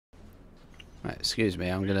Right, excuse me,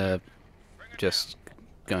 I'm gonna just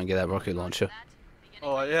go and get that rocket launcher.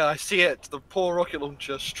 Oh yeah, I see it. The poor rocket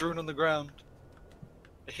launcher strewn on the ground.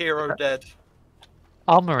 A hero dead.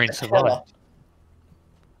 Our Marine Killer. survived.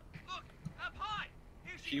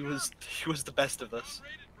 He was the best of us.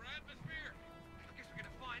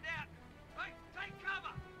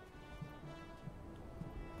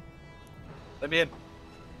 Let me in.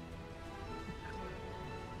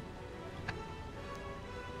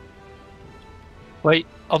 Wait,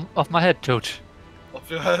 off my head, George. Off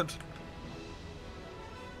your head.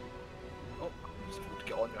 Oh, it's difficult to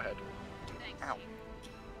get on your head. Ow.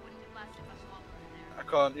 I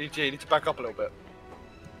can't. You need to back up a little bit.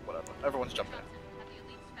 Whatever. Everyone's jumping in.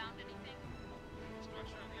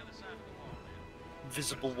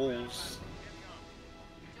 Visible walls.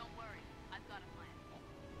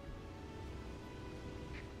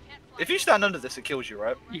 If you stand under this, it kills you,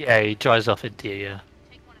 right? Yeah, he dries off into you, yeah.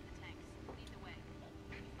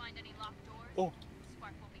 Oh.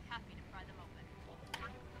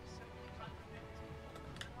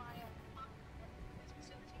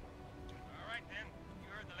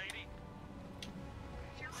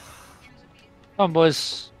 Come on,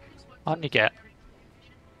 boys. On you get.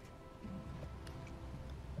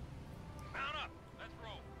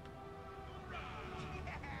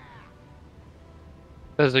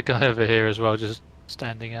 There's a guy over here as well, just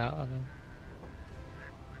standing out. I think.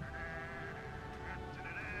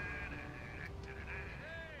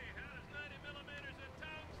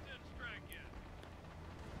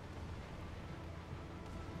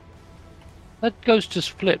 That ghost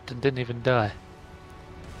just flipped and didn't even die.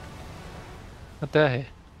 How dare he?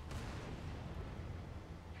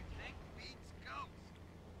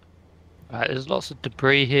 Right, there's lots of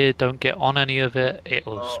debris here. Don't get on any of it.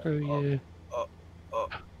 It'll screw you. Oh.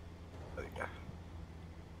 There you go.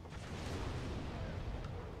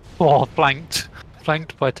 Oh, flanked.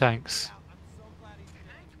 Flanked by tanks.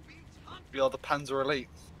 We are the Panzer Elite.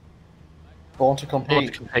 Born to Born to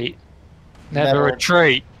compete. compete. Never Never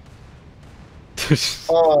retreat.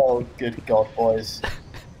 Oh, good God, boys.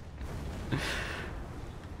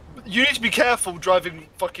 You need to be careful driving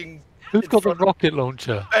fucking. Who's in got the front of- rocket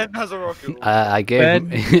launcher? Ben has a rocket launcher. I gave.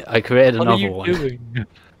 Ben, I created What are another you one. doing?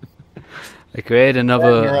 I created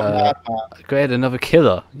another. You're a madman. I created another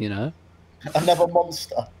killer. You know, Another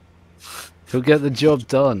monster. he'll get the job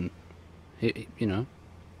done. You know,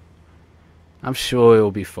 I'm sure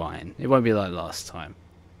it'll be fine. It won't be like last time.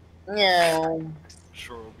 Meow.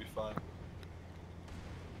 Sure, it'll be fine.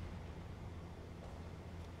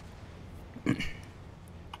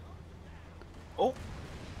 Oh.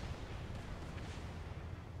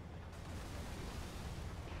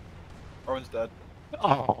 Owen's dead. Oh,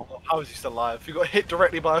 Oh, how is he still alive? He got hit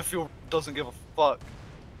directly by a fuel. Doesn't give a fuck.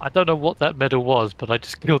 I don't know what that medal was, but I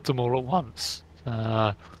just killed them all at once.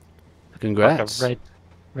 Like Congrats. a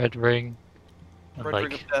red ring. And Red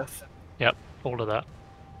ring of death. Yep, all of that.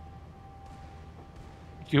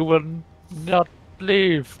 You will not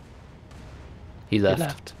leave. He He left.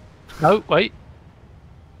 left. No, wait.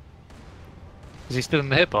 Is he still in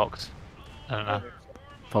the hitbox? I don't know.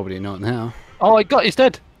 Probably not now. Oh, he's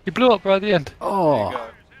dead. He blew up right at the end. There you Oh, go.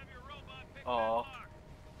 Oh,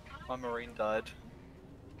 my Marine died.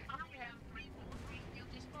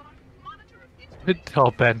 Oh,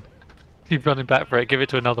 Ben. Keep running back for it. Give it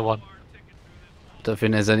to another one. don't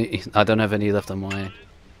think there's any. I don't have any left on mine.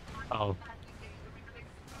 Oh.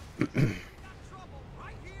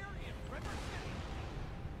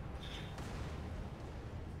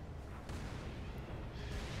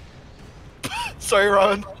 Sorry,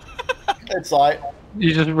 Rowan. It's like,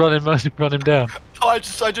 You just run him down. I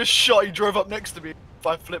just shot. He drove up next to me.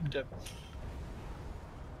 I flipped him.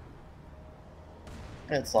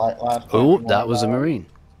 lad. Oh, that was a marine.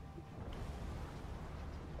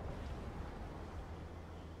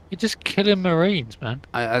 You're just killing Marines, man.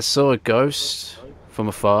 I saw a ghost from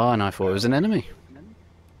afar, and I thought it was an enemy.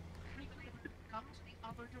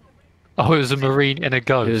 Oh, it was a Marine in a It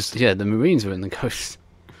ghost. was, yeah, the marines were in the ghost.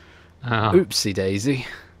 Oh. Oopsie daisy.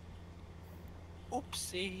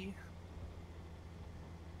 Oopsie.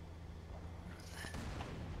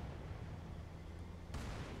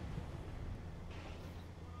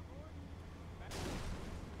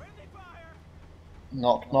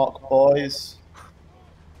 Knock, knock, boys.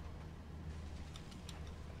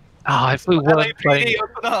 Ah, if we weren't playing, LAPD,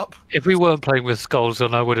 open up. if we weren't playing with skulls,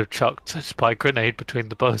 then I would have chucked a spike grenade between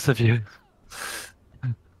the both of you.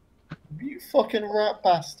 You fucking rat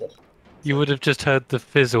bastard. You would have just heard the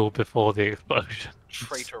fizzle before the explosion.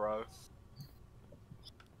 Traitoro.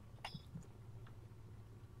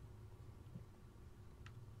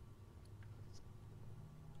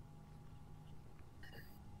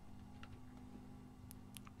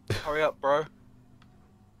 Hurry up, bro.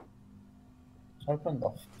 Open the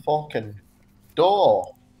fucking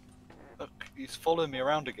door. Look, he's following me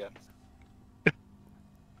around again.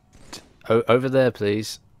 Over there,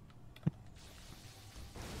 please.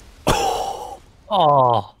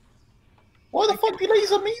 Oh, Why the fuck did you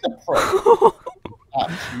laser me the prick?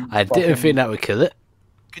 I didn't think that would kill it.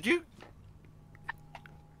 Could you?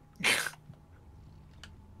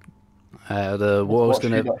 The war's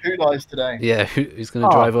gonna. Who dies today? Yeah, who's gonna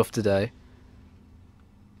Oh. drive off today?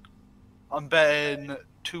 I'm betting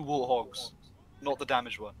 2 warthogs, not the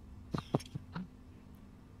damaged one.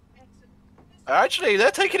 Actually,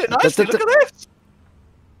 they're taking it nicely. Look at this.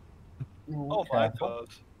 Oh my god.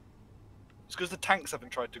 It's because the tanks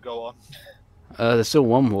haven't tried to go on. There's still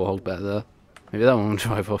one warthog back there. Maybe that one will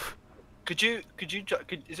drive off. Is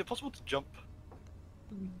it possible to jump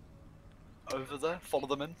over there? Follow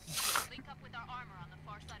them in? Link up with our armor on the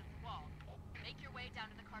far side of the wall. Make your way down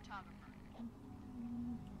to the cartographer.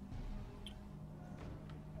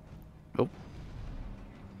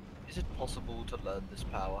 Is it possible to learn this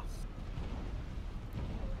power?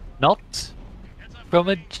 not from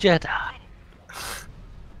a Jedi.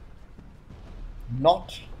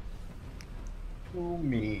 Not to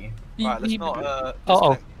me. Right, let's not.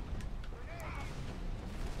 Uh-oh.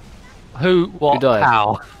 Who? What? died?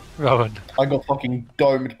 How? Rowan. I got fucking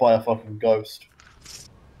domed by a fucking ghost.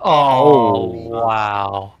 Oh,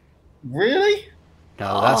 wow. Really?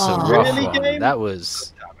 No, that's a Oh. rough Really, one. game? That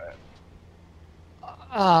was. Damn it.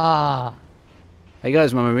 Ah. Hey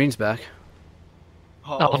guys, my marine's back.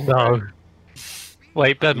 Oh no.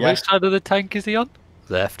 Wait, Ben, Yes. which side of the tank is he on?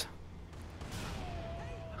 Left.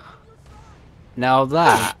 Now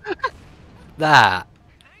that. that.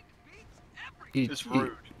 It's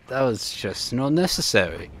rude. That was just not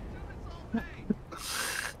necessary.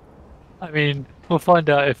 I mean, we'll find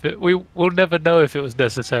out if it. We'll never know if it was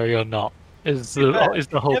necessary or not. Is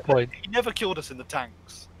the whole point? He never killed us in the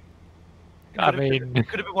tanks. I mean, It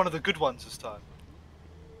could have been one of the good ones this time.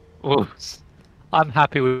 well, I'm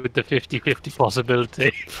happy with the 50-50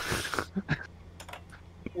 possibility.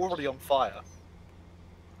 Already on fire.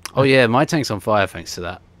 Oh yeah, my tank's on fire thanks to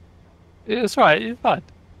that. It's right. You're fine.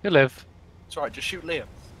 You live. It's alright, just shoot Liam.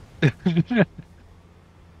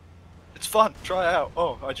 It's fun, try it out.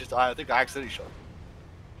 Oh, I think I accidentally shot him.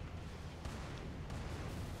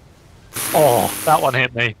 Oh, that one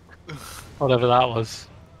hit me. Whatever that was.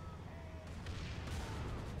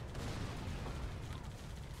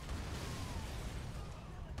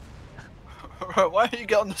 Right, why don't you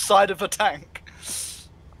get on the side of a tank?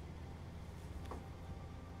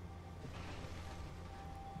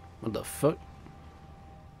 What the fuck?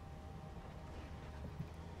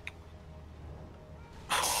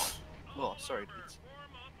 Oh, sorry, dudes.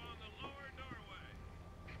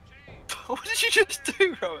 What did you just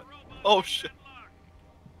do, Rowan? Oh shit.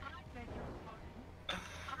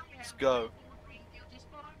 Let's go.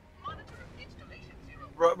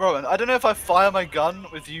 Rowan, I don't know if I fire my gun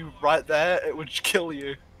with you right there, it would kill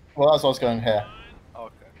you. Well, that's what I was going here.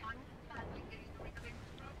 Okay.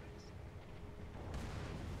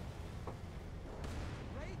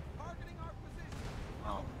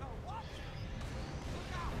 Oh.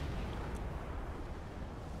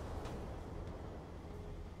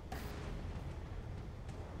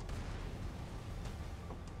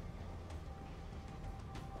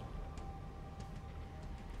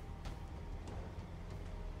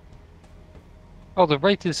 Oh, the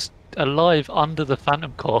Wraith is alive under the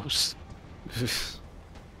Phantom Corpse.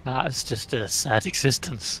 That is just a sad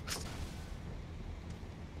existence.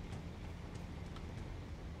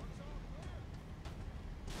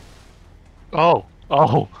 Oh,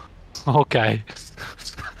 okay.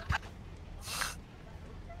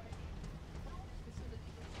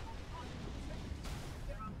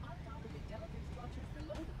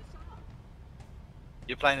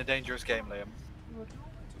 You're playing a dangerous game, Liam.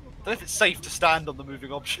 I don't know if it's safe to stand on the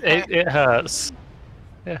moving object. It hurts.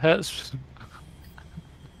 It hurts.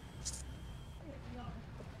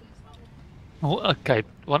 Oh, okay.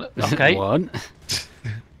 One. Okay. One.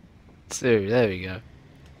 Two. There we go.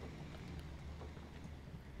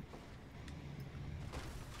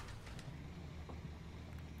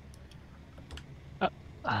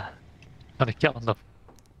 Trying to get on the.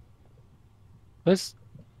 Where's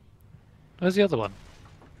the other one?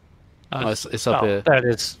 Oh, it's up here. There it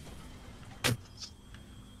is.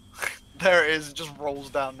 There it is, it just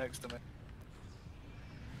rolls down next to me.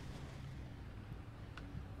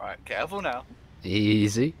 Alright, careful now.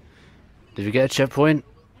 Easy. Did we get a checkpoint?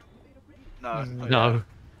 No. No.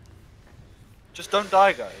 Just don't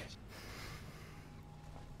die, guys.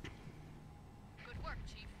 Good work,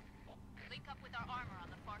 Chief. Link up with our armor on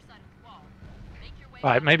the far side of the wall. Make your way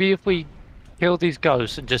Right, down maybe if we kill these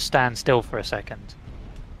ghosts and just stand still for a second,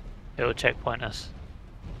 it'll checkpoint us.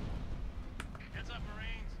 Heads up,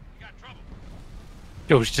 Marines. You got trouble.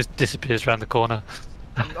 George just disappears around the corner.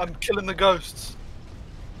 I'm killing the ghosts.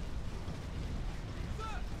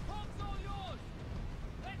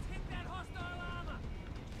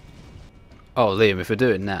 Oh, Liam, if we're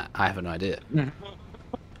doing that, I have an idea.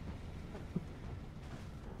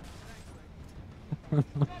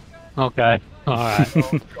 Okay, alright.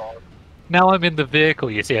 Oh god. Now I'm in the vehicle,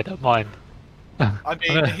 you see, I don't mind. I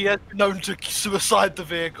mean, he has been known to suicide the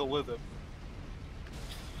vehicle with him.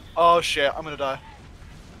 Oh shit, I'm gonna die.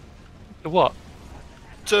 What?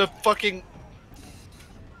 To fucking...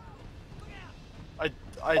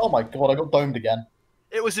 Oh my god, I got domed again.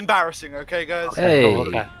 It was embarrassing, okay guys? Hey. Oh,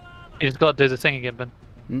 okay. You just gotta do the thing again,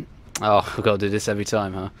 Ben. Oh, we've got to do this every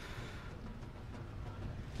time, huh?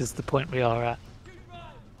 This is the point we are at.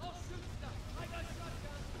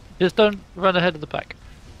 Just don't run ahead of the pack.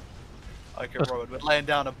 Okay, Robert, we're laying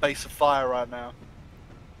down a base of fire right now.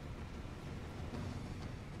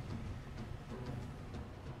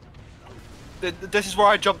 This is where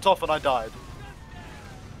I jumped off and I died.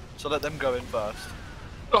 So let them go in first.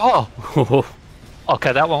 Oh!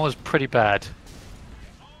 Okay, that one was pretty bad.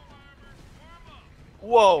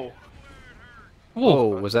 Whoa! Whoa,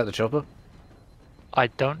 was that the chopper? I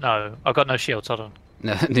don't know. I've got no shields, hold on.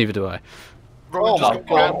 No, neither do I. Robert Oh just my got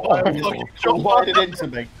grabbed by a god, fucking he chopper. collided into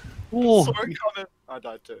me. Oh, Saw it coming. I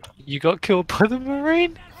died too. you got killed by the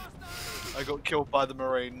Marine? I got killed by the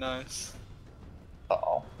Marine, nice.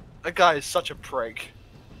 Uh-oh. That guy is such a prick.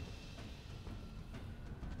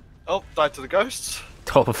 Oh, died to the ghosts.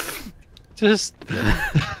 Oh. Just...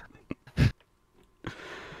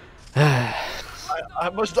 I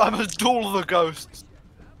must duel the ghosts.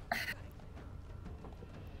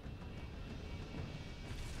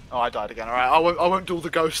 Oh, I died again. Alright, I won't duel the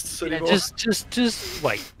ghosts Yeah, anymore. just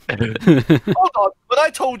wait. Hold on, but I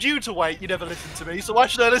told you to wait, you never listened to me, so why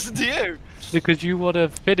should I listen to you? Because you want to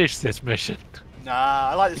finish this mission. Nah,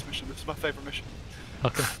 I like this mission, this is my favourite mission.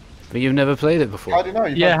 Okay. But you've never played it How before. do you know?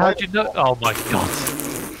 You've Yeah, not how'd played you it know? before. Oh my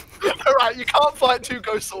god. Alright, you can't fight two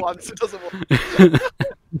ghosts at once, it doesn't work.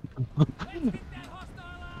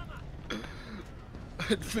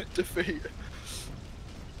 Admit defeat.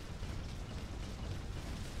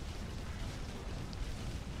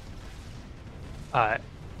 Alright.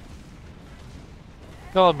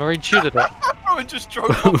 Go on, Marine, shoot at it. Rowan just drove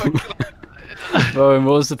off and killed. Rowan,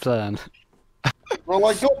 what was the plan? Well,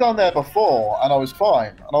 I got down there before, and I was fine.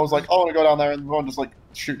 And I was like, oh, I want to go down there and everyone just, like,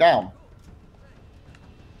 shoot down.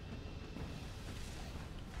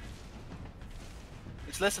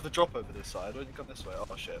 It's less of a drop over this side, why did you come this way?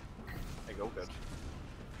 Oh shit. There you go, good.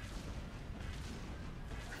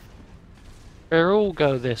 We'll all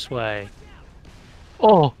go this way.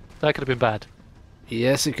 Oh, that could have been bad.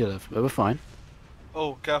 Yes, it could have, but we're fine.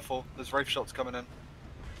 Oh, careful, there's Wraith shots coming in.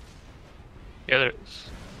 Yeah, there is.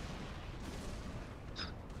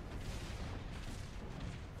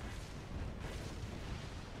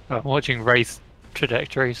 I'm watching Wraith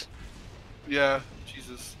trajectories. Yeah,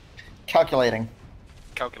 Jesus. Calculating.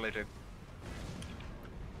 Calculating.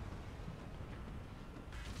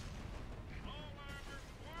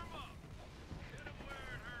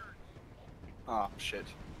 Ah, shit.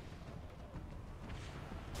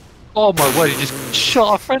 Oh my word, he just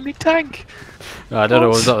shot a friendly tank! I don't know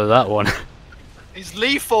what was up with that one. He's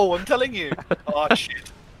lethal, I'm telling you. Ah,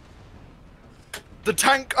 shit. The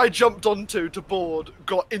tank I jumped onto to board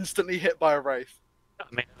got instantly hit by a Wraith. I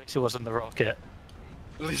mean, at least it wasn't the rocket.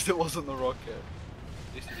 At least it wasn't the rocket.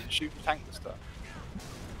 At least he didn't shoot the tank this time.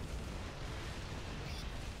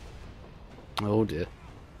 Oh dear.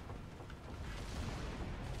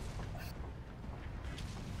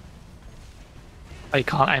 Oh, you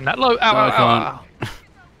can't aim that low. Ow, No, I ow, can't. ow, ow.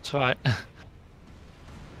 It's alright.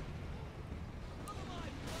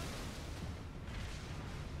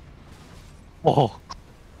 Whoa.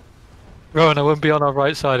 Rowan, I wouldn't be on our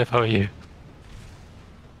right side if I were you.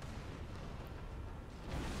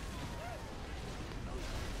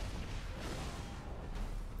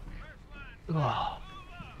 Oh,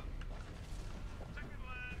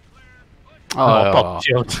 Oh, Bob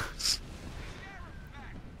Shield.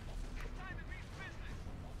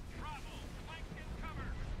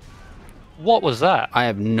 What was that? I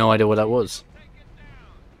have no idea what that was.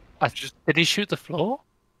 Did he shoot the floor?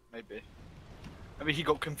 Maybe. I mean, he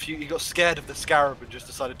got confused. He got scared of the scarab and just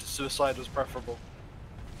decided to suicide was preferable.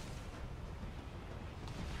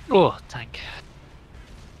 Oh, tank.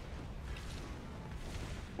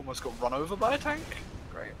 Almost got run over by a tank.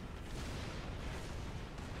 Great.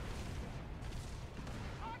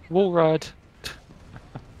 Wall ride.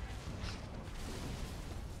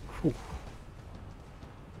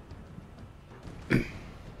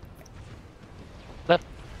 Left.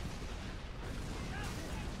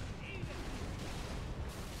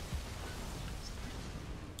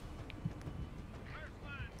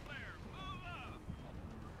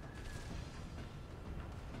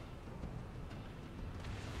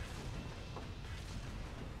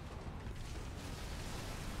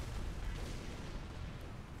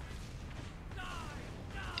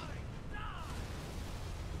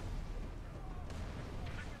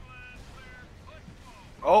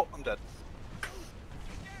 Oh, I'm dead.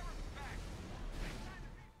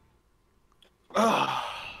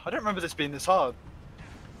 I don't remember this being this hard.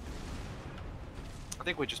 I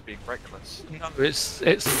think we're just being reckless. No, it's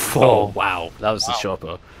Oh wow, that was the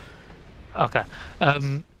chopper. Okay.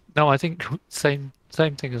 No, I think same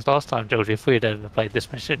thing as last time, Georgie. If we had ever played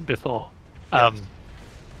this mission before,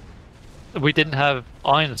 we didn't have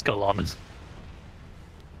Iron Skull on us.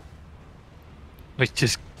 We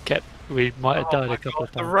just kept. We might have died a couple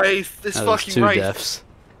of The times. Wraith, this That was fucking 2 Wraith. deaths.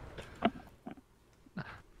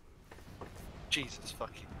 Jesus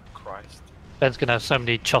fucking Christ. Ben's gonna have so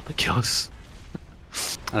many chopper kills.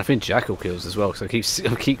 And I think Jackal kills as well, because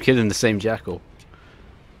I keep killing the same Jackal.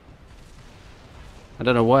 I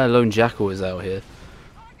don't know why a lone Jackal is out here.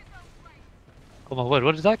 Oh my word!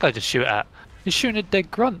 What did that guy just shoot at? He's shooting at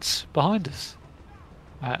dead grunts behind us.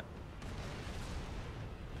 Right.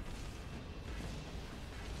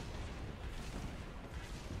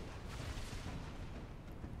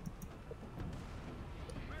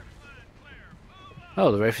 Oh,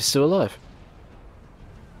 the Wraith is still alive.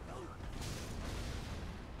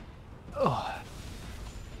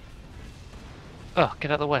 Oh,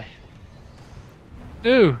 get out of the way.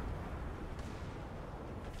 No!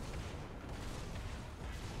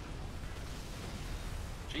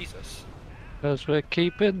 Jesus. Because we're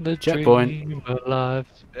keeping the Checkpoint. dream alive.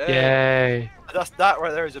 Yeah. Yay! That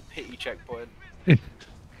right there is a pity checkpoint.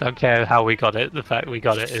 Don't care how we got it. The fact we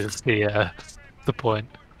got it is the point.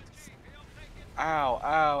 Ow,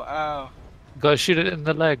 ow, ow. Gotta shoot it in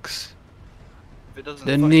the legs. If it doesn't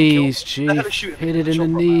The fucking knees, kill... The hell is Chief. shooting Hit me it with in a the chopper,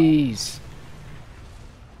 man? knees.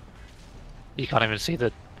 You can't even see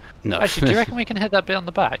the. No. Actually, do you reckon we can hit that bit on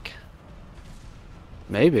the back?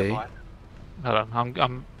 Maybe. Right. Hold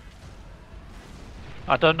on,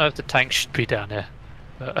 I don't know if the tank should be down here.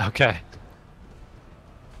 But okay.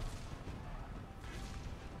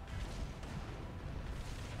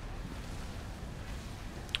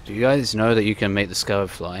 Do you guys know that you can make the Scarab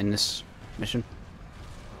fly in this mission?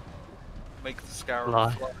 Make the scarab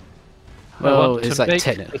Fly. fly. I Well, want it's to like make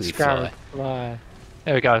technically the scarab fly. fly.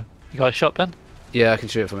 There we go. You got a shot, Ben? Yeah, I can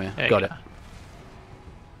shoot it from here. There you Got go. it.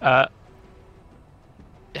 Yeah.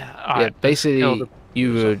 Yeah, Alright. basically, kill the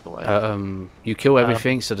you balls would off the way. you kill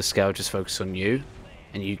everything, so the Scout just focuses on you,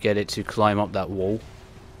 and you get it to climb up that wall.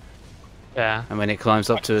 Yeah. And when it climbs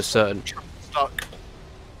up to a certain, Stuck.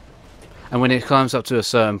 and when it climbs up to a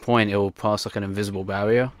certain point, it will pass like an invisible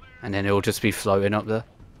barrier, and then it will just be floating up there,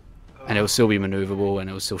 and it will still be maneuverable, and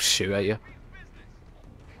it will still shoot at you.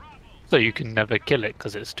 So you can never kill it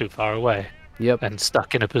because it's too far away Yep. and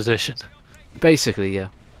stuck in a position. Basically, yeah.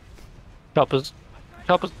 Choppers.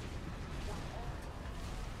 Choppers.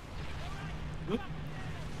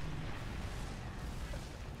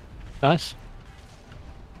 Nice.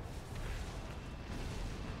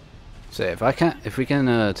 So if we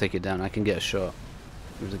can take it down, I can get a shot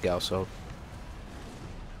with the Galso.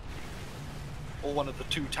 Or one of the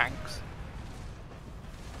 2 tanks.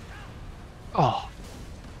 Oh.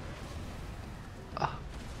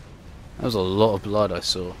 That was a lot of blood I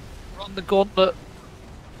saw. Run the gauntlet.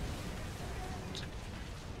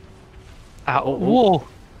 Ow. Oh, oh. Whoa.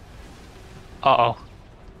 Uh-oh.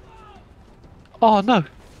 Oh, no.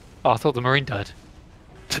 Oh, I thought the Marine died.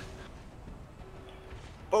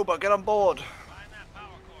 Boba, get on board. Find that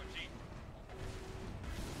power core,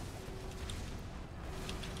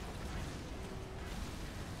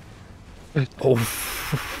 Chief. Oh,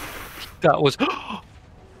 That was...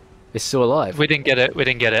 it's still alive. We didn't get it. We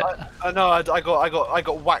didn't get it. I know. I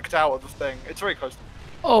got whacked out of the thing. It's very close.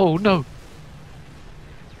 Oh, no.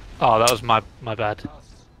 Oh, that was my bad.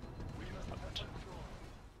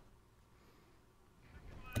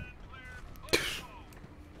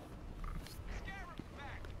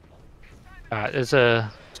 Alright, there's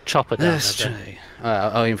a chopper down Let's there, Ben. try.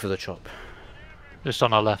 Alright, I'll aim for the chop. Just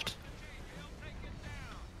on our left.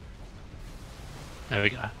 There we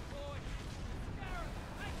go.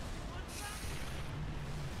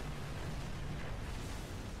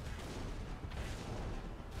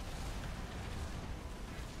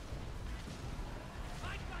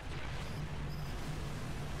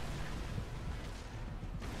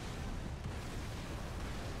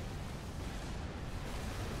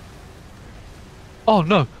 Oh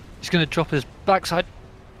no! He's gonna drop his backside.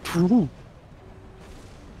 Ooh.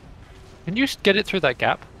 Can you get it through that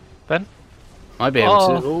gap, Ben? Might be able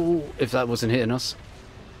to. Oh. Oh, if that wasn't hitting us.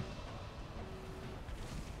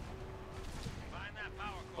 Find that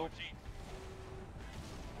power core, Chief.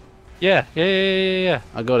 Yeah.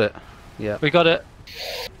 I got it. Yeah. We got it.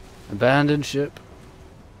 Abandoned ship.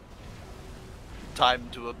 Time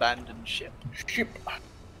to abandon ship. Ship.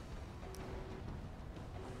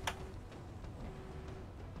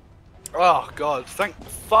 Oh god, thank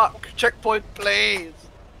fuck. Checkpoint, please.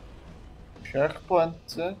 Checkpoint.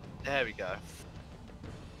 There we go.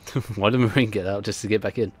 Why did Marine get out just to get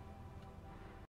back in?